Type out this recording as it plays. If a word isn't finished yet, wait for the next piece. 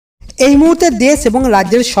এই মুহূর্তে দেশ এবং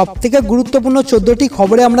রাজ্যের সবথেকে গুরুত্বপূর্ণ 14টি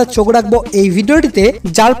খবরে আমরা চোখ রাখবো এই ভিডিওটিতে,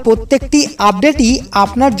 যার প্রত্যেকটি আপডেটই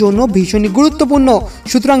আপনার জন্য ভীষণই গুরুত্বপূর্ণ।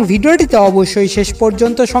 সুতরাং ভিডিওটিতে অবশ্যই শেষ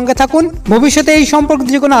পর্যন্ত সঙ্গে থাকুন। ভবিষ্যতে এই সম্পর্কিত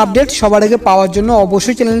যে কোনো আপডেট সবার আগে পাওয়ার জন্য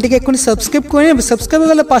অবশ্যই চ্যানেলটিকে এক্ষুনি সাবস্ক্রাইব করে নিন। সাবস্ক্রাইব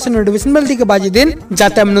করলে পাশে নোটিফিকেশন বেলটিকে বাজিয়ে দিন,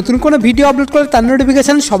 যাতে আমি নতুন কোনো ভিডিও আপলোড করলে তার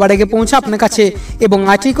নোটিফিকেশন সবার আগে পৌঁছে আপনার কাছে। এবং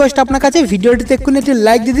আজ রিকোয়েস্ট আপনার কাছে, ভিডিওটিতে এক্ষুনি একটি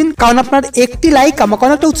লাইক দিয়ে দিন, কারণ আপনার একটি লাইক আমাকে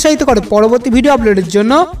অনেকটা উৎসাহিত করে পরবর্তী ভিডিও আপলোডের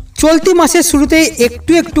জন্য। চলতি মাসের শুরুতে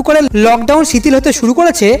একটু একটু করে লকডাউন শিথিল হতে শুরু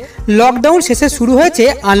করেছে। লকডাউন শেষে শুরু হয়েছে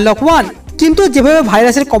আনলক 1, কিন্তু যেভাবে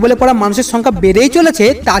ভাইরাসের কবলে পড়া মানুষের সংখ্যা বেড়েই চলেছে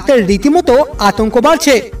তাতে রীতিমতো আতঙ্ক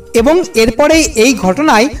বাড়ছে। এবং এরপরেই এই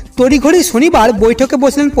ঘটনায় তড়িঘড়ি শনিবার বৈঠকে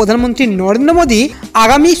বসলেন প্রধানমন্ত্রী নরেন্দ্র মোদী।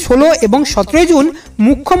 আগামী 16 এবং 17 জুন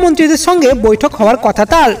মুখ্যমন্ত্রীদের সঙ্গে বৈঠক হওয়ার কথা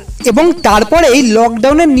তার, এবং তারপরেই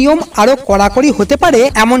লকডাউনের নিয়ম আরো কড়াকড়ি হতে পারে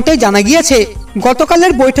এমনটাই জানা গিয়েছে।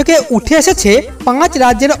 গতকালের বৈঠকে উঠে এসেছে 5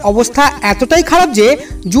 রাজ্যের অবস্থা এতটাই খারাপ যে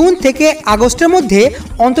জুন থেকে আগস্টের মধ্যে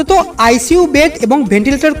অন্তত আইসিইউ বেড এবং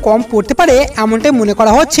ভেন্টিলেটর কম পড়তে পারে এমনটাই মনে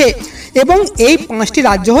করা হচ্ছে। এবং এই 5টি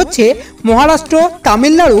রাজ্য হচ্ছে মহারাষ্ট্র,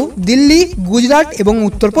 তামিলনাড়ু, দিল্লি, গুজরাট এবং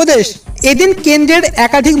উত্তরপ্রদেশ। এদিন কেন্দ্রের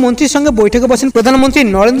একাধিক মন্ত্রীর সঙ্গে বৈঠকে বসেন প্রধানমন্ত্রী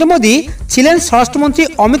নরেন্দ্র মোদী, ছিলেন স্বরাষ্ট্রমন্ত্রী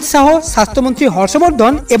অমিত শাহ, স্বাস্থ্যমন্ত্রী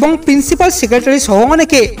হর্ষবর্ধন এবং প্রিন্সিপাল সেক্রেটারি সহ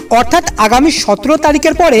অনেকে। অর্থাৎ আগামী 17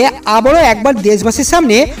 তারিখের পরে আবারও একবার দেশবাসীর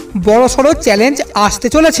সামনে বড়সড় চ্যালেঞ্জ আসতে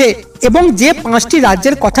চলেছে। এবং যে 5টি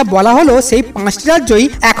রাজ্যের কথা বলা হলো, সেই 5টি রাজ্যই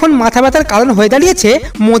এখন মাথা ব্যথার কারণ হয়ে দাঁড়িয়েছে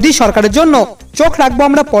মোদী সরকারের জন্য। চোখ রাখবো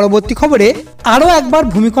আমরা পরবর্তী খবরে। আরও একবার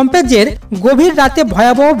ভূমিকম্পের জের, গভীর রাতে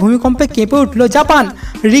ভয়াবহ ভূমিকম্পে কেঁপে উঠল জাপান।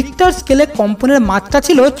 রিক্টার স্কেলে কম্পনের মাত্রা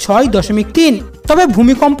ছিল 6.3। তবে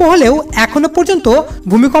ভূমিকম্প হলেও এখনো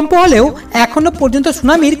পর্যন্ত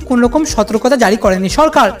সুনামির কোন রকম সতর্কতা জারি করেনি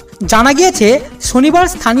সরকার। জানা গিয়েছে শনিবার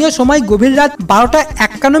স্থানীয় সময় গভীর রাত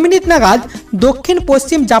 12:51 নাগাদ দক্ষিণ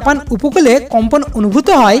পশ্চিম জাপান উপকূলে কম্পন অনুভূত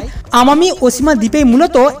হয়। আমামি ওশিমা দ্বীপে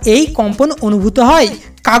মূলত এই কম্পন অনুভূত হয়।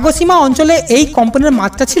 কাগোশিমা অঞ্চলে এই কম্পনের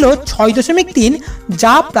মাত্রা ছিল 6.3,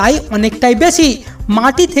 যা প্রায় অনেকটাই বেশি।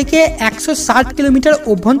 মাটি থেকে 160 কিলোমিটার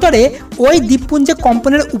অভ্যন্তরে ওই দ্বীপপুঞ্জে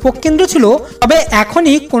কম্পনের উপকেন্দ্র ছিল। তবে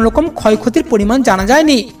এখনই কোন রকম ক্ষয়ক্ষতির পরিমাণ জানা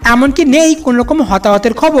যায়নি, এমনকি নেই কোন রকম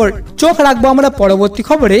হতাহতের খবর। চোখ রাখবো আমরা পরবর্তী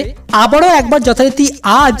খবরে। আবারও একবার যথারীতি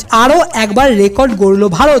আজ আরও একবার রেকর্ড গড়ল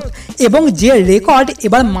ভারত, এবং যে রেকর্ড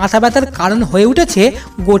এবার মাথা ব্যথার কারণ হয়ে উঠেছে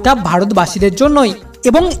গোটা ভারতবাসীদের জন্যই।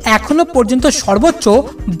 এবং এখনো পর্যন্ত সর্বোচ্চ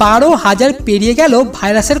 12,000 পেরিয়ে গেল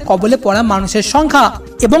ভাইরাসের কবলে পড়া মানুষের সংখ্যা,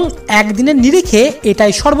 এবং একদিনের নিরিখে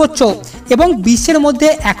এটাই সর্বোচ্চ। এবং বিশ্বের মধ্যে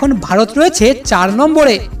এখন ভারত রয়েছে 4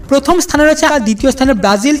 নম্বরে। প্রথম স্থানে রয়েছে, দ্বিতীয় স্থানে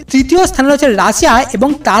ব্রাজিল, তৃতীয় স্থানে রয়েছে রাশিয়া, এবং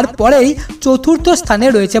তারপরেই চতুর্থ স্থানে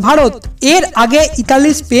রয়েছে ভারত। এর আগে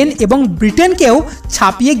ইতালি, স্পেন এবং ব্রিটেনকেও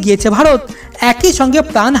ছাপিয়ে গিয়েছে ভারত। একই সঙ্গে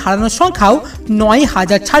প্রাণ হারানোর সংখ্যাও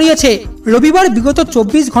 9,000 ছাড়িয়েছে। রবিবার বিগত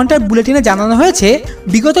 24 ঘন্টার বুলেটিনে জানানো হয়েছে,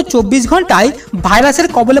 বিগত 24 ঘন্টায় ভাইরাসের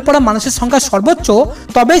কবলে পড়া মানুষের সংখ্যা সর্বোচ্চ।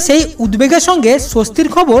 তবে সেই উদ্বেগের সঙ্গে স্বস্তির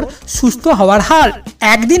খবর, সুস্থ হওয়ার হার।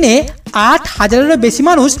 একদিনে 8,000-এরও বেশি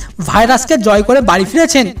মানুষ ভাইরাসকে জয় করে বাড়ি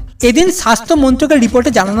ফিরেছেন। এদিন স্বাস্থ্য মন্ত্রকের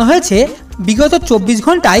রিপোর্টে জানানো হয়েছে, বিগত 24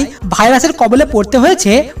 ঘন্টায় ভাইরাসের কবলে পড়তে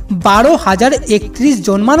হয়েছে 12,031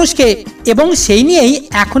 জন মানুষকে। এবং সেই নিয়েই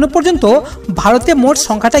এখনো পর্যন্ত ভারতে মোট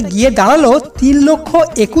সংখ্যাটা গিয়ে দাঁড়ালো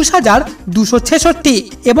 3,21,266।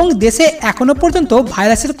 এবং দেশে এখনো পর্যন্ত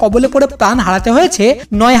ভাইরাসের কবলে পড়ে প্রাণ হারাতে হয়েছে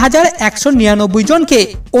 9,199 জনকে।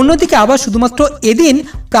 অন্যদিকে আবার শুধুমাত্র এদিন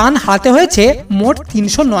প্রাণ হারাতে হয়েছে মোট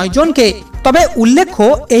 309 জনকে। তবে উল্লেখ্য,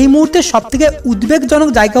 এই মুহূর্তে সবথেকে উদ্বেগজনক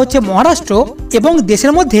জায়গা হচ্ছে মহারাষ্ট্র, এবং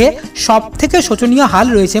দেশের মধ্যে সবথেকে শোচনীয় হাল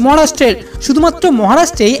রয়েছে মহারাষ্ট্রের। শুধুমাত্র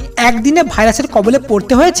মহারাষ্ট্রেই একদিনে ভাইরাসের কবলে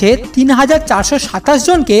পড়তে হয়েছে 3,427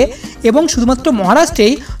 জনকে, এবং শুধুমাত্র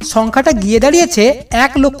মহারাষ্ট্রেই সংখ্যাটা গিয়ে দাঁড়িয়েছে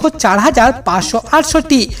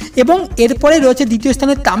 1,04,568। এবং এরপরে রয়েছে দ্বিতীয়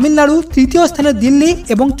স্থানে তামিলনাড়ু, তৃতীয় স্থানে দিল্লি,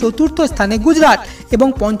 এবং চতুর্থ স্থানে গুজরাট, এবং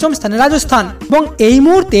পঞ্চম স্থানে রাজস্থান, এবং এই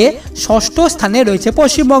মুহূর্তে ষষ্ঠ স্থানে রয়েছে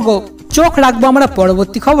পশ্চিমবঙ্গ। চোখ রাখবো আমরা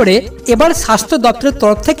পরবর্তী খবরে। এবার স্বাস্থ্য দপ্তরের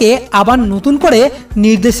তরফ থেকে আবার নতুন করে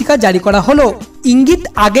নির্দেশিকা জারি করা হলো। ইঙ্গিত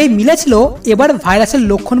আগেই মিলেছিল, এবার ভাইরাসের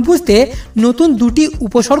লক্ষণ বুঝতে নতুন 2টি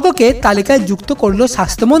উপসর্গকে তালিকায় যুক্ত করল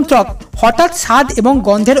স্বাস্থ্য মন্ত্রক। হঠাৎ স্বাদ এবং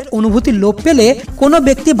গন্ধের অনুভূতি লোপ পেলে কোনো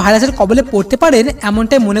ব্যক্তি ভাইরাসের কবলে পড়তে পারেন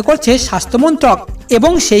এমনটাই মনে করছে স্বাস্থ্য মন্ত্রক।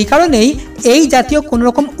 এবং সেই কারণেই এই জাতীয় কোনো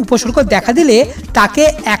রকম উপসর্গ দেখা দিলে তাকে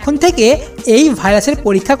এখন থেকে এই ভাইরাসের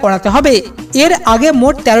পরীক্ষা করাতে হবে। এর আগে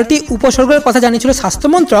মোট 13টি উপসর্গের কথা জানিয়েছিল স্বাস্থ্য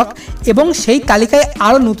মন্ত্রক এবং সেই তালিকায়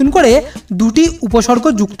আরও নতুন করে 2টি উপসর্গ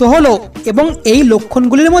যুক্ত হলো এবং এই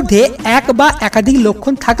লক্ষণগুলির মধ্যে এক বা একাধিক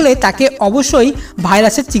লক্ষণ থাকলে তাকে অবশ্যই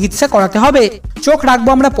ভাইরাসের চিকিৎসা করাতে হবে। চোখ রাখবো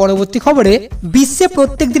আমরা পরবর্তী খবরে। বিশ্বে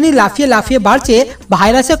প্রত্যেক দিনই লাফিয়ে লাফিয়ে বাড়ছে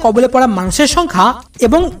ভাইরাসে কবলে পড়া মানুষের সংখ্যা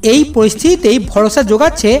এবং এই পরিস্থিতিতেই ভরসা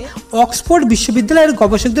যোগাচ্ছে অক্সফোর্ড বিশ্ববিদ্যালয়ের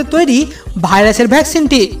গবেষকদের তৈরি ভাইরাসের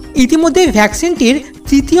ভ্যাকসিনটি। ইতিমধ্যে ভ্যাকসিনটির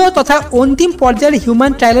তৃতীয় তথা অন্তিম পর্যায়ের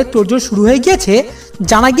হিউম্যান ট্রায়ালের তোড়জোড় শুরু হয়ে গিয়েছে।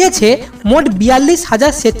 জানা গিয়েছে মোট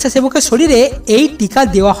 42,000 স্বেচ্ছাসেবকের শরীরে এই টিকা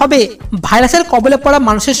দেওয়া হবে। ভাইরাসের কবলে পড়া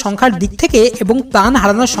মানুষের সংখ্যার দিক থেকে এবং প্রাণ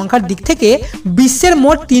হারানোর সংখ্যার দিক থেকে বিশ্বের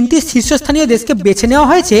মোট 3টি শীর্ষস্থানীয় দেশকে বেছে নেওয়া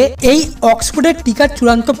হয়েছে এই অক্সফোর্ডের টিকার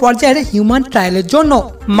চূড়ান্ত পর্যায়ের হিউম্যান ট্রায়ালের জন্য।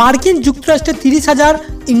 মার্কিন যুক্তরাষ্ট্রের 30,000,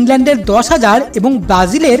 ইংল্যান্ডের 10,000 এবং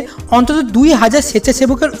ব্রাজিলের অন্তত 2,000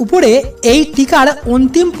 স্বেচ্ছাসেবকের উপরে এই টিকার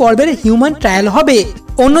অন্তিম পর্বের হিউম্যান ট্রায়াল হবে।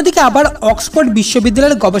 অন্যদিকে আবার অক্সফোর্ড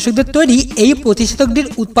বিশ্ববিদ্যালয়ের গবেষকদের তৈরি এই প্রতিষেধকটির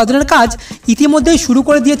উৎপাদনের কাজ ইতিমধ্যেই শুরু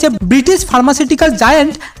করে দিয়েছে ব্রিটিশ ফার্মাসিউটিক্যাল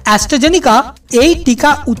জায়ান্ট অ্যাস্ট্রাজেনিকা। এই টিকা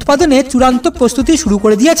উৎপাদনে চূড়ান্ত প্রস্তুতি শুরু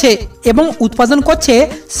করে দিয়েছে এবং উৎপাদন করছে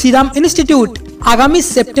সিরাম ইনস্টিটিউট। আগামী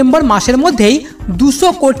সেপ্টেম্বর মাসের মধ্যেই 200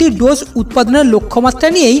 কোটি ডোজ উৎপাদনের লক্ষ্যমাত্রা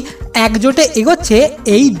নিয়েই একজোটে এগোচ্ছে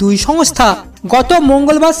এই দুই সংস্থা। গত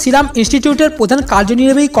মঙ্গলবার সিরাম ইনস্টিটিউটের প্রধান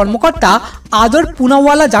কার্যনির্বাহী কর্মকর্তা আদর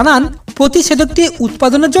পুনাওয়ালা জানান, প্রতিষেধকটি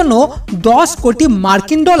উৎপাদনের জন্য 10 কোটি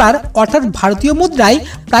মার্কিন ডলার অর্থাৎ ভারতীয় মুদ্রায়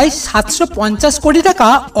প্রায় 750 কোটি টাকা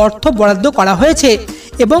অর্থ বরাদ্দ করা হয়েছে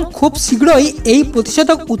এবং খুব শীঘ্রই এই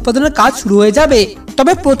প্রতিষেধক উৎপাদনের কাজ শুরু হয়ে যাবে।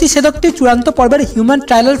 তবে প্রতিষেধকটি চূড়ান্ত পর্বের হিউম্যান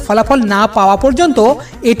ট্রায়ালের ফলাফল না পাওয়া পর্যন্ত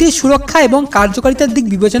এটির সুরক্ষা এবং কার্যকারিতার দিক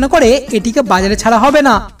বিবেচনা করে এটিকে বাজারে ছাড়া হবে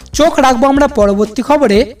না। চোখ রাখবো আমরা পরবর্তী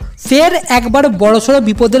খবরে। ফের একবার বড়সড়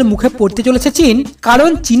বিপদের মুখে পড়তে চলেছে চীন, কারণ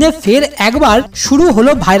চীনে ফের একবার শুরু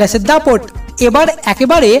হলো ভাইরাসের দাপট। এবার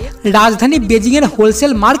একেবারে রাজধানী বেজিং এর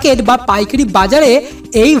হোলসেল মার্কেট বা পাইকারি বাজারে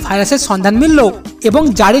এই ভাইরাসের সন্ধান মিলল এবং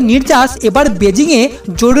জারি নির্দেশ এবার বেজিং এ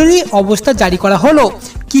জরুরি অবস্থা জারি করা হলো।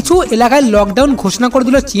 কিছু এলাকায় লকডাউন ঘোষণা করে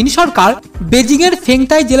দিল চীন সরকার। বেজিং এর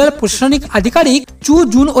ফেংটাই জেলার প্রশাসনিক আধিকারিক চু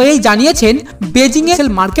জুন ওয়েই জানিয়েছেন, বেজিং এর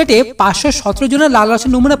মার্কেটে 517 জনের লাল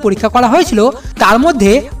রসের নমুনা পরীক্ষা করা হয়েছিল। তার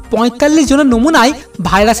মধ্যে 45 জনের নমুনায়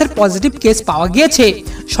ভাইরাসের পজিটিভ কেস পাওয়া গিয়েছে।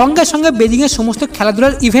 সঙ্গে সঙ্গে বেজিং এর সমস্ত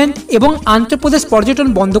খেলাধুলার ইভেন্ট এবং আন্তঃপ্রদেশ পর্যটন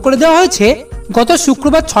বন্ধ করে দেওয়া হয়েছে। গত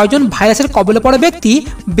শুক্রবার 6 জন ভাইরাসের কবলে পড়া ব্যক্তি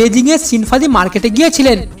বেজিং এর সিনফাদি মার্কেটে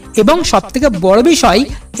গিয়েছিলেন এবং সবথেকে বড় বিষয়,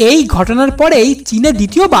 এই ঘটনার পরেই চীনে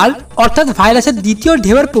দ্বিতীয়বার অর্থাৎ ভাইরাসের দ্বিতীয়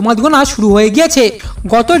ঢেউয়ের প্রমাদ গোনা শুরু হয়ে গিয়েছে।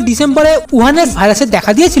 গত ডিসেম্বরে উহানে ভাইরাসের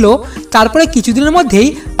দেখা দিয়েছিল, তারপরে কিছুদিনের মধ্যেই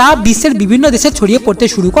তা বিশ্বের বিভিন্ন দেশে ছড়িয়ে পড়তে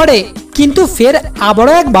শুরু করে। কিন্তু ফের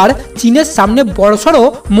আবারও একবার চীনের সামনে বড়সড়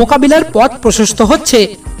মোকাবিলার পথ প্রশস্ত হচ্ছে।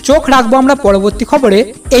 চোখ রাখবো আমরা পরবর্তী খবরে।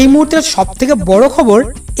 এই মুহূর্তের সবথেকে বড় খবর,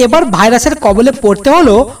 এবার ভাইরাসের কবলে পড়তে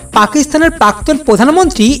হলো পাকিস্তানের প্রাক্তন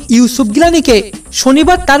প্রধানমন্ত্রী ইউসুফ গিলানিকে।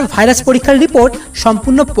 শনিবার তার ভাইরাস পরীক্ষার রিপোর্ট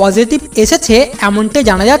সম্পূর্ণ পজিটিভ এসেছে এমনটাই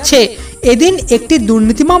জানা যাচ্ছে। এদিন একটি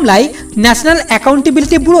দুর্নীতি মামলায় ন্যাশনাল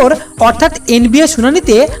অ্যাকাউন্টেবিলিটি ব্যুরোর অর্থাৎ এনবিএ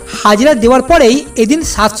শুনানিতে হাজিরা দেওয়ার পরেই এদিন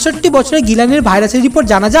 67 বছরের গিলানির ভাইরাসের রিপোর্ট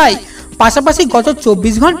জানা যায়। পাশাপাশি গত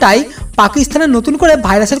 24 ঘন্টায় পাকিস্তানে নতুন করে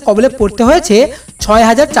ভাইরাসের কবলে পড়তে হয়েছে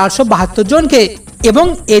 6,472 জনকে এবং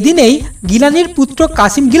এদিনেই গিলানির পুত্র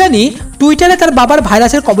কাসিম গিলানি টুইটারে তার বাবার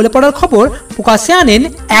ভাইরাসের কবলে পড়ার খবর প্রকাশ্যে আনেন।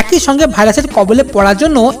 একই সঙ্গে ভাইরাসের কবলে পড়ার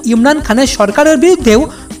জন্য ইমরান খানের সরকারের বিরুদ্ধেও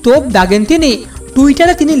তোপ দাগেন তিনি।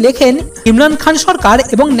 টুইটারে তিনি লেখেন, ইমরান খান সরকার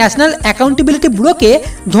এবং ন্যাশনাল অ্যাকাউন্টেবিলিটি ব্যুরোকে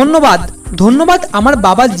ধন্যবাদ আমার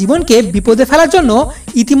বাবার জীবনকে বিপদে ফেলার জন্য।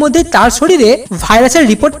 ইতিমধ্যে তার শরীরে ভাইরাসের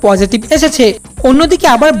রিপোর্ট পজিটিভ এসেছে। অন্যদিকে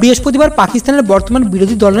আবার বৃহস্পতিবার পাকিস্তানের বর্তমান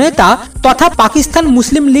বিরোধী দলনেতা তথা পাকিস্তান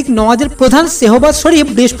মুসলিম লীগ নওয়াজের প্রধান শেহবাজ শরীফ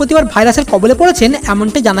বৃহস্পতিবার ভাইরাসের কবলে পড়েছেন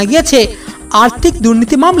এমনটা জানা গিয়েছে। আর্থিক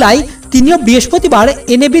দুর্নীতি মামলায় তিনিও বৃহস্পতিবার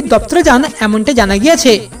এনএবির দপ্তরে যান এমনটা জানা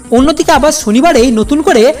গিয়েছে। অন্যদিকে আবার শনিবারেই নতুন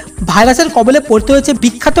করে ভাইরাসের কবলে পড়তে হয়েছে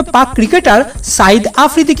বিখ্যাত পাক ক্রিকেটার সাইদ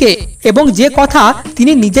আফ্রিদিকে এবং যে কথা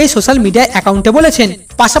তিনি নিজেই সোশ্যাল মিডিয়া অ্যাকাউন্টে বলেছেন।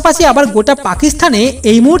 পাশাপাশি আবার গোটা পাকিস্তানে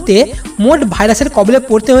এই মুহূর্তে মোট ভাইরাসের কবলে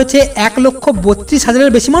পড়তে হয়েছে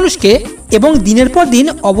 1,32,000-এর বেশি মানুষকে এবং দিনের পর দিন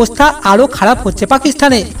অবস্থা আরও খারাপ হচ্ছে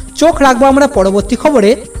পাকিস্তানে। চোখ রাখবো আমরা পরবর্তী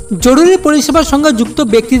খবরে। জরুরি পরিষেবার সঙ্গে যুক্ত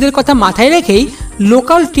ব্যক্তিদের কথা মাথায় রেখেই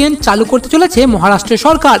লোকাল ট্রেন চালু করতে চলেছে মহারাষ্ট্রের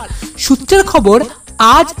সরকার। সূত্রের খবর,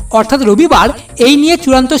 আজ অর্থাৎ রবিবার এই নিয়ে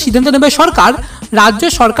চূড়ান্ত সিদ্ধান্ত নেবে সরকার। রাজ্য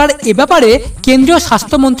সরকার এ ব্যাপারে কেন্দ্রীয়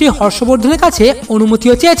স্বাস্থ্যমন্ত্রী হর্ষবর্ধনের কাছে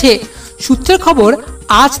অনুমতিও চেয়েছে। সূত্রের খবর,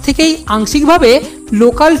 আজ থেকেই আংশিকভাবে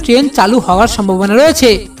লোকাল ট্রেন চালু হওয়ার সম্ভাবনা রয়েছে।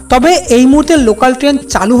 তবে এই মুহূর্তে লোকাল ট্রেন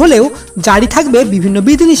চালু হলেও জারি থাকবে বিভিন্ন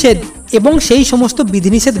বিধিনিষেধ। এবং সেই সমস্ত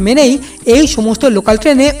বিধিনিষেধ মেনেই এই সমস্ত লোকাল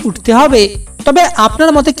ট্রেনে উঠতে হবে। তবে আপনার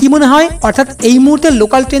মতে কি মনে হয়, অর্থাৎ এই মুহূর্তে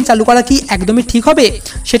লোকাল ট্রেন চালু করা কি একদমই ঠিক হবে?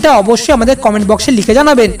 সেটা অবশ্যই আমাদের কমেন্ট বক্সে লিখে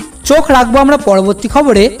জানাবেন। চোখ রাখবো আমরা পরবর্তী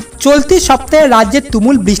খবরে। চলতি সপ্তাহে রাজ্যে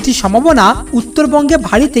তুমুল বৃষ্টির সম্ভাবনা। উত্তরবঙ্গে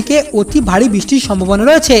ভারী থেকে অতি ভারী বৃষ্টির সম্ভাবনা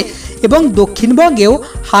রয়েছে এবং দক্ষিণবঙ্গেও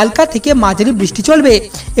হালকা থেকে মাঝারি বৃষ্টি চলবে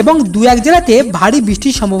এবং 2-1 জেলাতে ভারী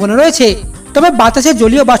বৃষ্টির সম্ভাবনা রয়েছে। তবে বাতাসে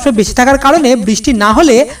জলীয় বাষ্প বেশি থাকার কারণে বৃষ্টি না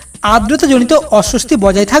হলে আর্দ্রতাজনিত অস্বস্তি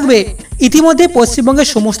বজায় থাকবে। ইতিমধ্যে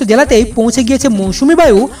পশ্চিমবঙ্গের সমস্ত জেলাতেই পৌঁছে গিয়েছে মৌসুমি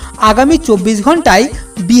বায়ু। আগামী 24 ঘন্টায়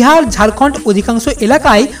বিহার, ঝাড়খণ্ড অধিকাংশ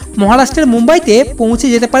এলাকায়, মহারাষ্ট্রের মুম্বাইতে পৌঁছে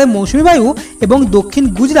যেতে পারে মৌসুমি বায়ু এবং দক্ষিণ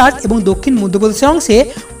গুজরাট এবং দক্ষিণ মধ্যপ্রদেশের অংশে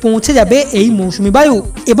পৌঁছে যাবে এই মৌসুমি বায়ু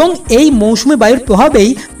এবং এই মৌসুমি বায়ুর প্রভাবেই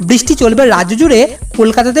বৃষ্টি চলবে রাজ্য জুড়ে।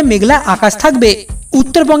 কলকাতাতে মেঘলা আকাশ থাকবে।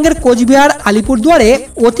 উত্তরবঙ্গের কোচবিহার, আলিপুরদুয়ারে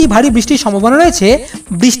অতি ভারী বৃষ্টির সম্ভাবনা রয়েছে।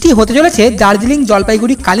 বৃষ্টি হতে চলেছে দার্জিলিং,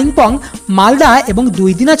 জলপাইগুড়ি, কালিম্পং, মালদা এবং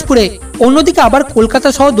 2 দিনাজপুরে। অন্যদিকে আবার কলকাতা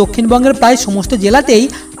সহ দক্ষিণবঙ্গের প্রায় সমস্ত জেলাতেই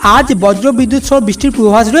আজ বজ্রবিদ্যুৎ সহ বৃষ্টির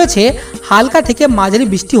পূর্বাভাস রয়েছে। হালকা থেকে মাঝারি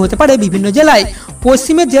বৃষ্টি হতে পারে বিভিন্ন জেলায়।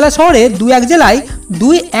 পশ্চিমের জেলা শহরে 2-1 জেলায়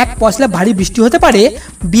 2-1 পশলা ভারী বৃষ্টি হতে পারে।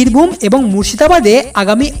 বীরভূম এবং মুর্শিদাবাদে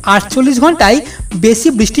আগামী 48 ঘন্টায় বেশি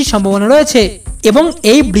বৃষ্টির সম্ভাবনা রয়েছে এবং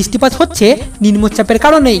এই বৃষ্টিপাত হচ্ছে নিম্নচাপের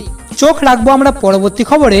কারণেই। চোখ রাখবো আমরা পরবর্তী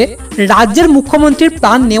খবরে। রাজ্যের মুখ্যমন্ত্রীর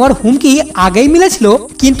প্রাণ নেওয়ার হুমকি আগেই মিলেছিল,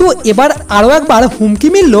 কিন্তু এবার আরও একবার হুমকি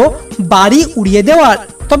মিলল বাড়ি উড়িয়ে দেওয়ার।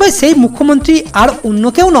 তবে সেই মুখ্যমন্ত্রী আর অন্য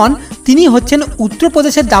কেউ নন, তিনি হচ্ছেন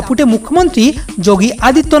উত্তরপ্রদেশের দাপুটে মুখ্যমন্ত্রী যোগী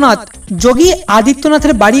আদিত্যনাথ। যোগী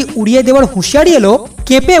আদিত্যনাথের বাড়ি উড়িয়ে দেওয়ার হুঁশিয়ারি এলো।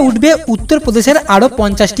 কেঁপে উঠবে উত্তরপ্রদেশের আরও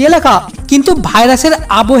 50টি এলাকা। কিন্তু ভাইরাসের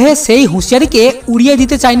আবহে সেই হুঁশিয়ারিকে উড়িয়ে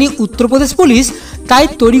দিতে চায়নি উত্তরপ্রদেশ পুলিশ। তাই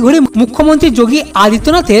তড়িঘড়ি মুখ্যমন্ত্রী যোগী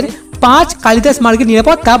আদিত্যনাথের 5 কালিদাস মার্গের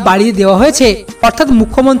নিরাপত্তা বাড়িয়ে দেওয়া হয়েছে। অর্থাৎ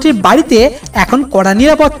মুখ্যমন্ত্রীর বাড়িতে এখন কড়া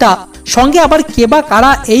নিরাপত্তা। সঙ্গে আবার কে বা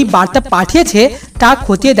কারা এই বার্তা পাঠিয়েছে তা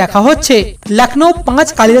খতিয়ে দেখা হচ্ছে। লখনৌ 5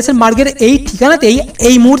 কালিদাসের মার্গের এই ঠিকানাতেই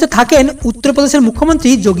এই মুহূর্তে থাকেন উত্তরপ্রদেশের মুখ্যমন্ত্রী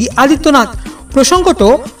যোগী আদিত্যনাথ। প্রসঙ্গত,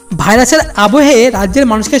 ভাইরাসের আবহে রাজ্যের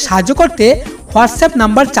মানুষকে সাহায্য করতে হোয়াটসঅ্যাপ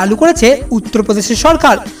নাম্বার চালু করেছে উত্তরপ্রদেশের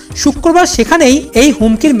সরকার। শুক্রবার সেখানেই এই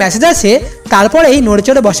হুমকির মেসেজ আসে। তারপরেই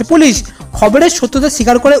নড়েচড়ে বসে পুলিশ। খবরের সত্যতা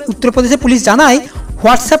স্বীকার করে উত্তরপ্রদেশের পুলিশ জানায়,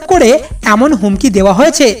 হোয়াটসঅ্যাপ করে এমন হুমকি দেওয়া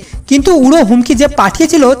হয়েছে, কিন্তু উড়ো হুমকি যে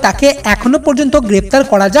পাঠিয়েছিল তাকে এখনো পর্যন্ত গ্রেপ্তার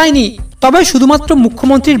করা যায়নি। তবে শুধুমাত্র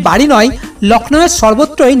মুখ্যমন্ত্রীর বাড়ি নয়, লখনৌয়ের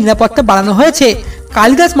সর্বত্রই নিরাপত্তা বাড়ানো হয়েছে।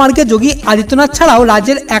 কালিদাস মার্গে যোগী আদিত্যনাথ ছাড়াও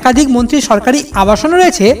রাজ্যের একাধিক মন্ত্রীর সরকারি আবাসন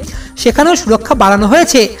রয়েছে, সেখানেও সুরক্ষা বাড়ানো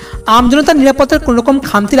হয়েছে। আমজনতার নিরাপত্তার কোনো রকম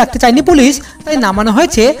খামতি রাখতে চায়নি পুলিশ, তাই নামানো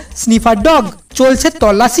হয়েছে স্নিফার ডগ। চলছে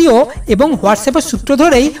তল্লাশিও এবং হোয়াটসঅ্যাপের সূত্র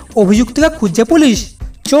ধরেই অভিযুক্তকে খুঁজছে পুলিশ।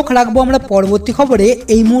 চোখ রাখবো আমরা পরবর্তী খবরে।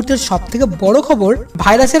 এই মুহূর্তের সব থেকে বড় খবর,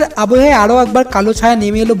 ভাইরাসের আবহে আরও একবার কালো ছায়া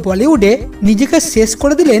নেমে এলো বলিউডে। নিজেকে শেষ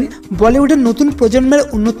করে দিলেন বলিউডের নতুন প্রজন্মের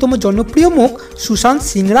অন্যতম জনপ্রিয় মুখ সুশান্ত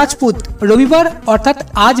সিং রাজপুত। রবিবার অর্থাৎ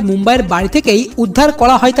আজ মুম্বাইয়ের বাড়ি থেকেই উদ্ধার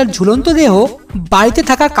করা হয় তার ঝুলন্ত দেহ। বাড়িতে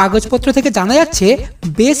থাকা কাগজপত্র থেকে জানা যাচ্ছে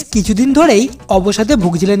বেশ কিছুদিন ধরেই অবসাদে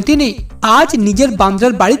ভুগছিলেন তিনি। আজ নিজের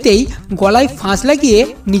বান্দ্রার বাড়িতেই গলায় ফাঁস লাগিয়ে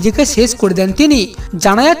নিজেকে শেষ করে দেন তিনি।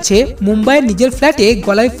 জানা যাচ্ছে মুম্বাইয়ের নিজের ফ্ল্যাটে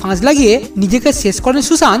গলায় ফাঁস লাগিয়ে নিজেকে শেষ করেন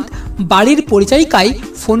সুশান্ত। বাড়ির পরিচারিকায়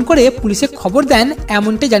ফোন করে পুলিশে খবর দেন,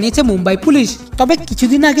 এমনটাই জানিয়েছে মুম্বাই পুলিশ। তবে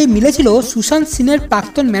কিছুদিন আগে মিলেছিল সুশান্ত সিংয়ের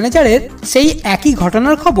প্রাক্তন ম্যানেজারের সেই একই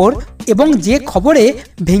ঘটনার খবর এবং যে খবরে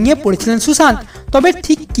ভেঙে পড়েছিলেন সুশান্ত। তবে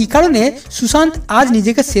ঠিক কী কারণে সুশান্ত আজ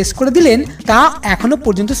নিজেকে শেষ করে দিলেন তা এখনো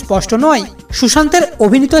পর্যন্ত স্পষ্ট নয়। সুশান্তের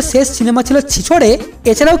অভিনীত শেষ সিনেমা ছিল ছিছড়ে।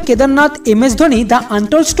 এছাড়াও Kedarnath, MS Dhoni, the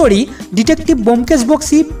untold story, detective Byomkesh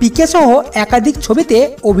Bakshi, পিকে সহ একাধিক ছবিতে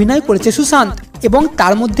অভিনয় করেছে সুশান্ত এবং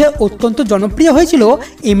তার মধ্যে অত্যন্ত জনপ্রিয় হয়েছিল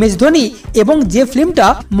MS ধোনি এবং যে ফিল্মটা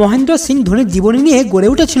মহেন্দ্র সিং ধোনির জীবনী নিয়ে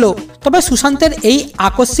গড়ে উঠেছিল। তবে সুশান্তের এই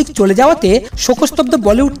আকস্মিক চলে যাওয়াতে শোকস্তব্ধ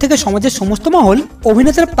বলিউড থেকে সমাজের সমস্ত মহল।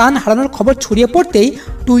 অভিনেতার প্রাণ হারানোর খবর ছড়িয়ে পড়তেই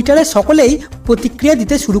টুইটারে সকলেই প্রতিক্রিয়া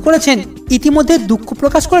দিতে শুরু করেছেন। ইতিমধ্যে দুঃখ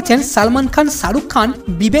প্রকাশ করেছেন সালমান খান, শাহরুখ খান,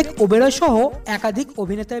 বিবেক ওবেরয় সহ একাধিক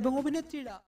অভিনেতা এবং অভিনেত্রীরা।